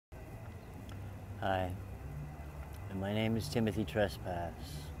Hi, and my name is Timothytrespas,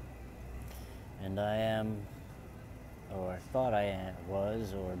 and I am, or thought I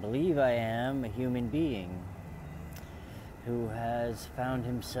was, or believe I am, a human being who has found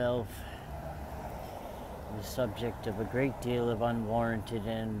himself the subject of a great deal of unwarranted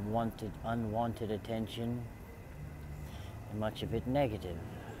and unwanted attention, and much of it negative.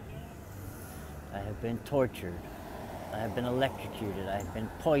 I have been tortured. I have been electrocuted, I've been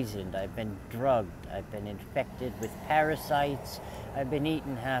poisoned, I've been drugged, I've been infected with parasites, I've been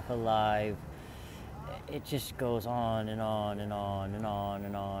eaten half alive. It just goes on and on and on and on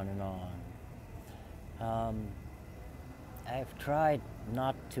and on and on. I've tried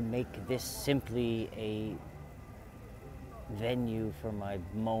not to make this simply a venue for my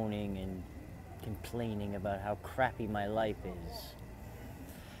moaning and complaining about how crappy my life is.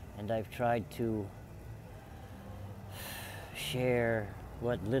 And I've tried to share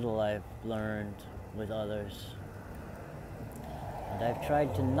what little I've learned with others. And I've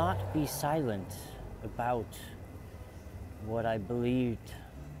tried to not be silent about what I believed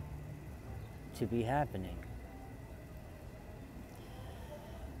to be happening.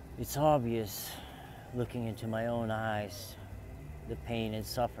 It's obvious, looking into my own eyes, the pain and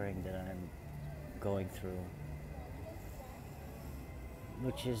suffering that I'm going through,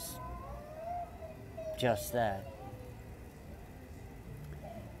 which is just that.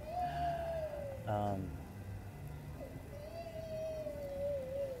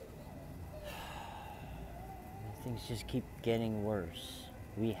 Things just keep getting worse.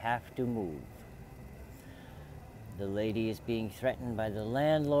 We have to move. The lady is being threatened by the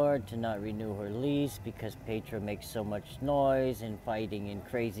landlord to not renew her lease because Petra makes so much noise and fighting and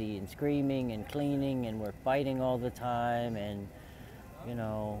crazy and screaming and cleaning, and we're fighting all the time. And, you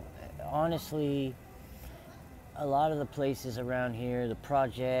know, honestly, a lot of the places around here, the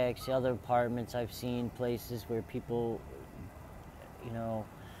projects, the other apartments, I've seen places where people, you know,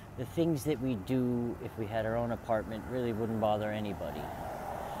 the things that we do if we had our own apartment really wouldn't bother anybody.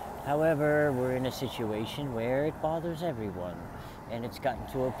 However, we're in a situation where it bothers everyone, and it's gotten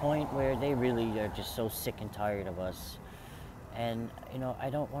to a point where they really are just so sick and tired of us. And, you know, I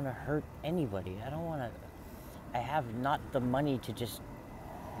don't want to hurt anybody. I have not the money to just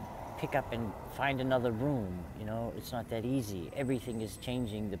pick up and find another room. You know, it's not that easy. Everything is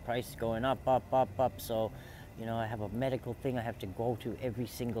changing. The price is going up. So, you know, I have a medical thing I have to go to every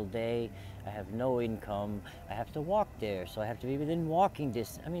single day. I have no income. I have to walk there, so I have to be within walking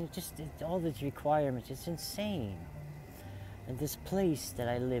distance. I mean, all these requirements, it's insane. And this place that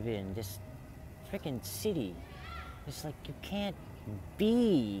I live in, this freaking city, it's like you can't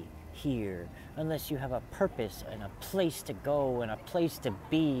be here unless you have a purpose and a place to go and a place to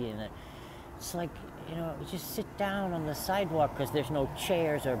be. And it's like, you know, you just sit down on the sidewalk because there's no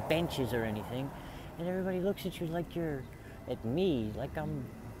chairs or benches or anything, and everybody looks at you like at me like I'm,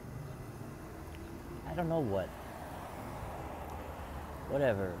 I don't know what,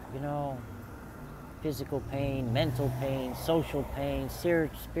 whatever, you know, physical pain, mental pain, social pain,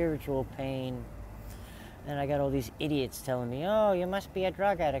 spiritual pain. And I got all these idiots telling me, oh, you must be a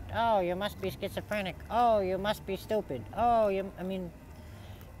drug addict. Oh, you must be schizophrenic. Oh, you must be stupid. Oh, I mean,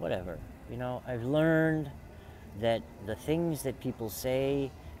 whatever. You know, I've learned that the things that people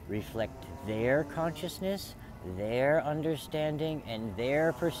say reflect their consciousness, their understanding, and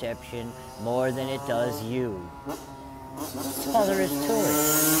their perception more than it does you. That's all there is to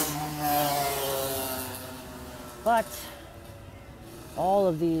it. But all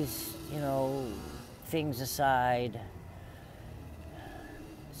of these, you know, things aside,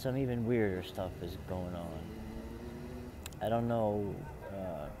 some even weirder stuff is going on. I don't know,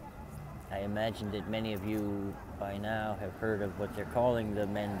 I imagine that many of you by now have heard of what they're calling the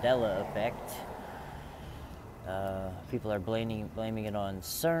Mandela effect. People are blaming it on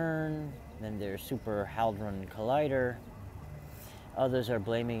CERN, then their Super Hadron Collider. Others are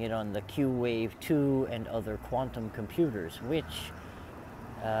blaming it on the Q-Wave 2 and other quantum computers, which,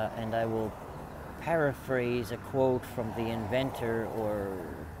 and I will paraphrase a quote from the inventor or,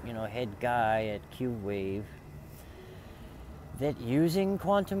 you know, head guy at Q-Wave, that using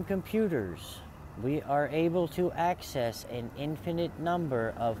quantum computers, we are able to access an infinite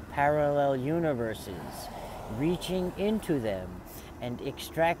number of parallel universes, reaching into them and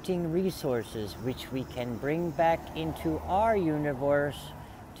extracting resources which we can bring back into our universe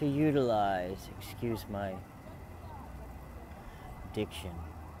to utilize. Excuse my diction.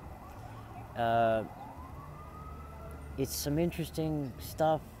 It's some interesting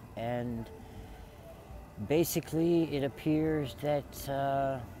stuff, and basically it appears that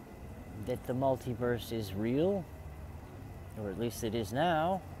that the multiverse is real, or at least it is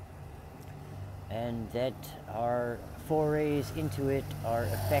now, and that our forays into it are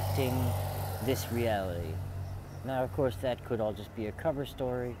affecting this reality. Now, of course, that could all just be a cover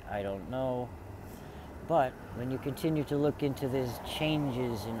story. I don't know. But when you continue to look into these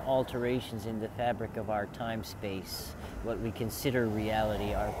changes and alterations in the fabric of our time-space, what we consider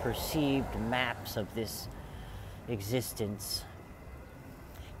reality, our perceived maps of this existence,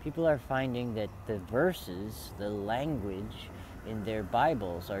 people are finding that the verses, the language in their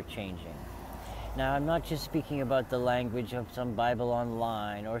Bibles are changing. Now, I'm not just speaking about the language of some Bible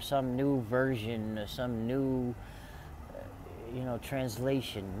online or some new version or some new,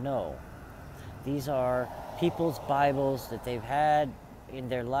 translation. No. These are people's Bibles that they've had in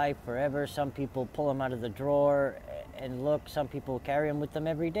their life forever. Some people pull them out of the drawer and look. Some people carry them with them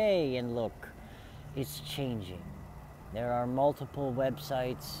every day and look. It's changing. There are multiple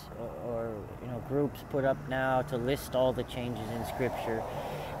websites or groups put up now to list all the changes in Scripture.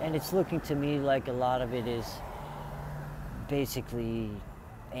 And it's looking to me like a lot of it is basically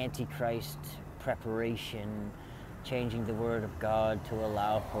Antichrist preparation, changing the Word of God to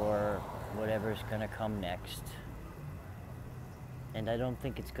allow for whatever's going to come next. And I don't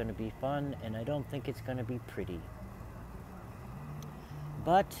think it's going to be fun, and I don't think it's going to be pretty.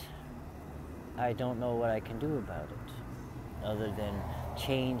 But I don't know what I can do about it, other than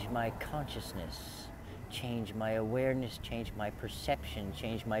change my consciousness, change my awareness, change my perception,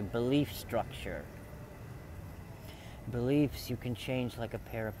 change my belief structure. Beliefs you can change like a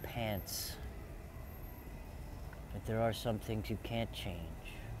pair of pants. But there are some things you can't change.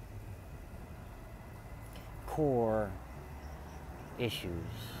 Core issues,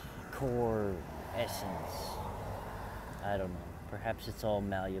 core essence. I don't know. Perhaps it's all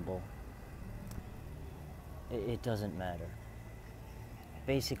malleable. It doesn't matter.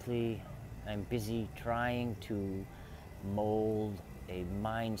 Basically, I'm busy trying to mold a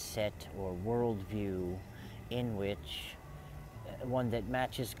mindset or worldview in which, one that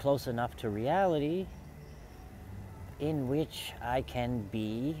matches close enough to reality, in which I can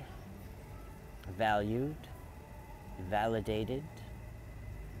be valued, validated,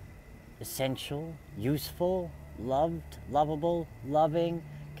 essential, useful, loved, lovable, loving,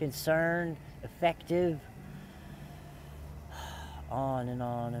 concerned, effective, on and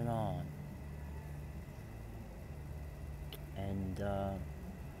on and on. And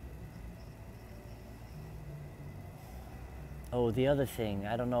the other thing,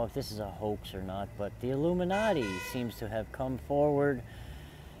 I don't know if this is a hoax or not, but the Illuminati seems to have come forward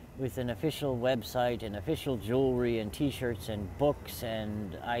with an official website and official jewelry and t-shirts and books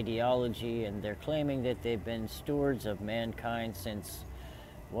and ideology, and they're claiming that they've been stewards of mankind since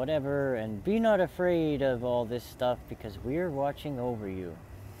whatever, and be not afraid of all this stuff because we're watching over you.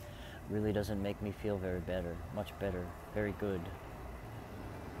 Really doesn't make me feel much better, very good.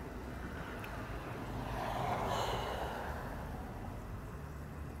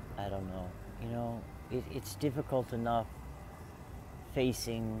 I don't know. It's difficult enough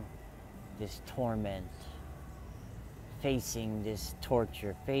facing this torment, facing this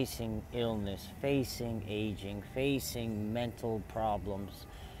torture, facing illness, facing aging, facing mental problems,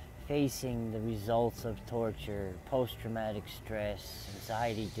 facing the results of torture, post-traumatic stress,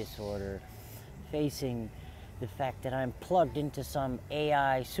 anxiety disorder, facing the fact that I'm plugged into some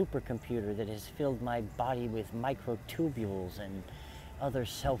AI supercomputer that has filled my body with microtubules and other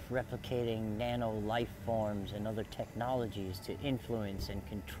self-replicating nano life forms and other technologies to influence and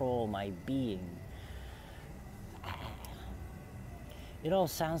control my being. It all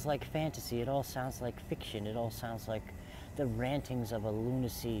sounds like fantasy, it all sounds like fiction, it all sounds like the rantings of a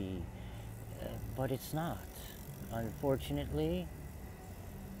lunacy, but it's not. Unfortunately,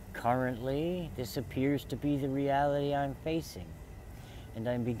 currently, this appears to be the reality I'm facing, and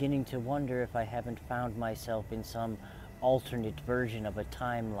I'm beginning to wonder if I haven't found myself in some alternate version of a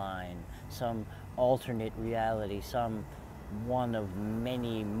timeline, some alternate reality, some one of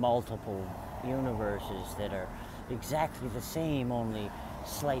many multiple universes that are exactly the same, only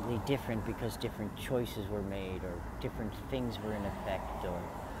slightly different because different choices were made or different things were in effect, or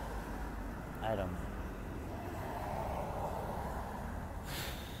I don't know.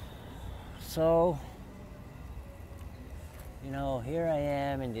 So, here I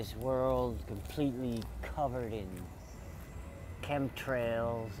am in this world completely covered in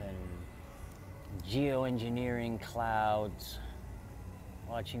chemtrails and geoengineering clouds,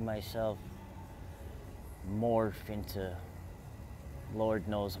 watching myself morph into Lord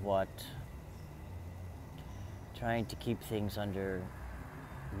knows what, trying to keep things under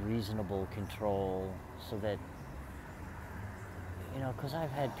reasonable control so that, because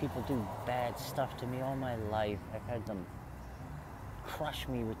I've had people do bad stuff to me all my life. I've had them crush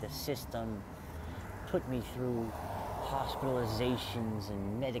me with the system, put me through hospitalizations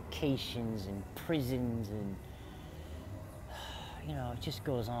and medications and prisons and, you know, it just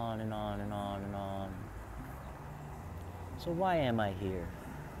goes on and on and on and on. So why am I here?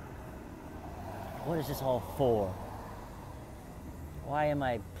 What is this all for? Why am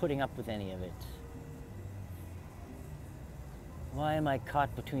I putting up with any of it? Why am I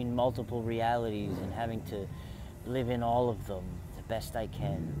caught between multiple realities and having to live in all of them the best I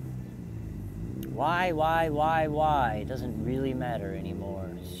can? Why? It doesn't really matter anymore.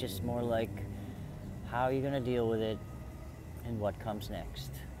 It's just more like, how are you going to deal with it and what comes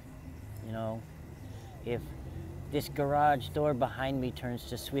next? You know, if this garage door behind me turns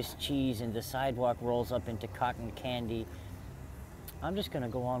to Swiss cheese and the sidewalk rolls up into cotton candy, I'm just going to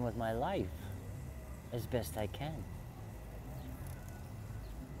go on with my life as best I can.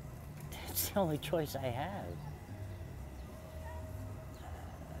 That's the only choice I have.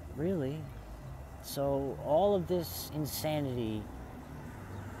 Really. So all of this insanity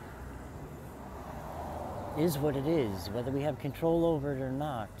is what it is, whether we have control over it or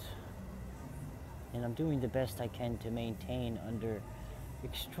not. And I'm doing the best I can to maintain under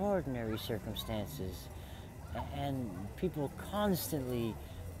extraordinary circumstances. And people constantly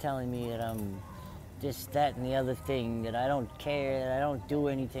telling me that I'm this, that, and the other thing, that I don't care, that I don't do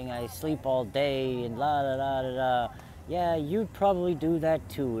anything, I sleep all day, and la da da da da. Yeah, you'd probably do that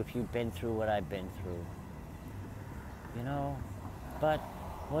too if you'd been through what I've been through. You know? But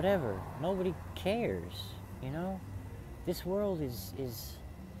whatever. Nobody cares, you know? This world is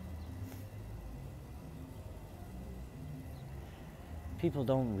people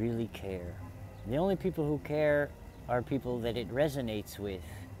don't really care. The only people who care are people that it resonates with.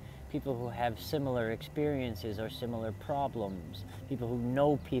 People who have similar experiences or similar problems. People who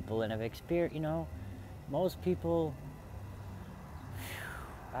know people and have experienced, you know? Most people,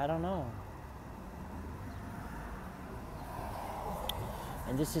 I don't know.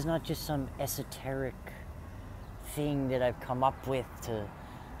 And this is not just some esoteric thing that I've come up with to,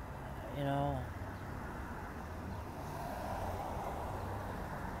 you know.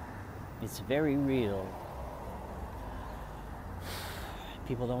 It's very real.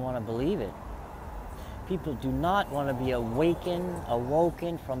 People don't want to believe it. People do not want to be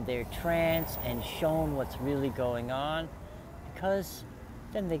awoken from their trance and shown what's really going on, because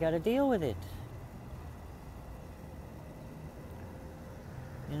then they got to deal with it.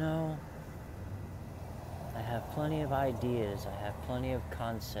 You know, I have plenty of ideas, I have plenty of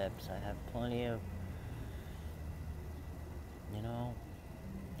concepts, I have plenty of, you know,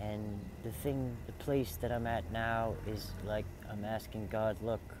 and the place that I'm at now is like I'm asking God,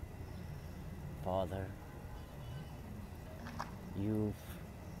 look, Father, you've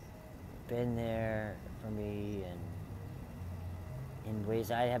been there for me and in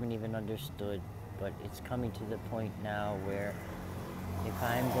ways I haven't even understood, but it's coming to the point now where if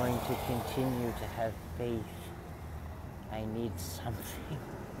I'm going to continue to have faith, I need something.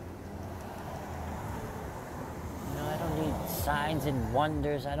 You know, I don't need signs and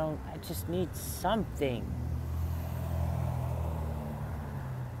wonders. I just need something.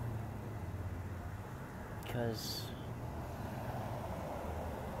 Because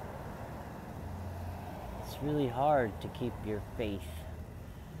it's really hard to keep your faith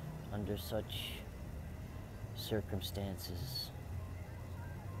under such circumstances.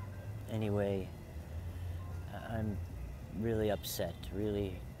 Anyway, I'm really upset,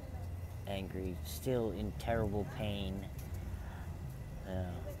 really angry, still in terrible pain.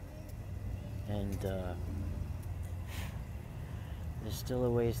 And there's still a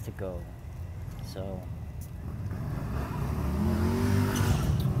ways to go. So,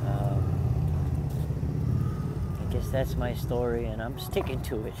 I guess that's my story, and I'm sticking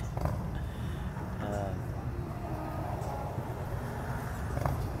to it.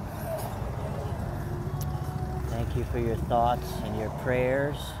 Thank you for your thoughts and your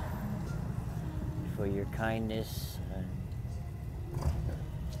prayers, for your kindness.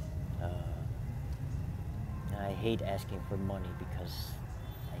 I hate asking for money because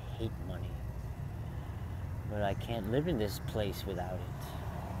I hate money. But I can't live in this place without it.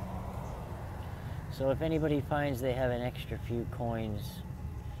 So if anybody finds they have an extra few coins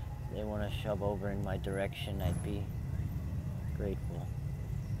they want to shove over in my direction, I'd be grateful.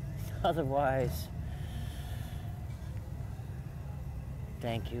 Otherwise,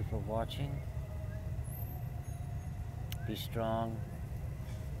 thank you for watching. Be strong.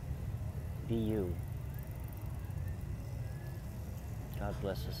 Be you. God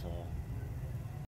bless us all.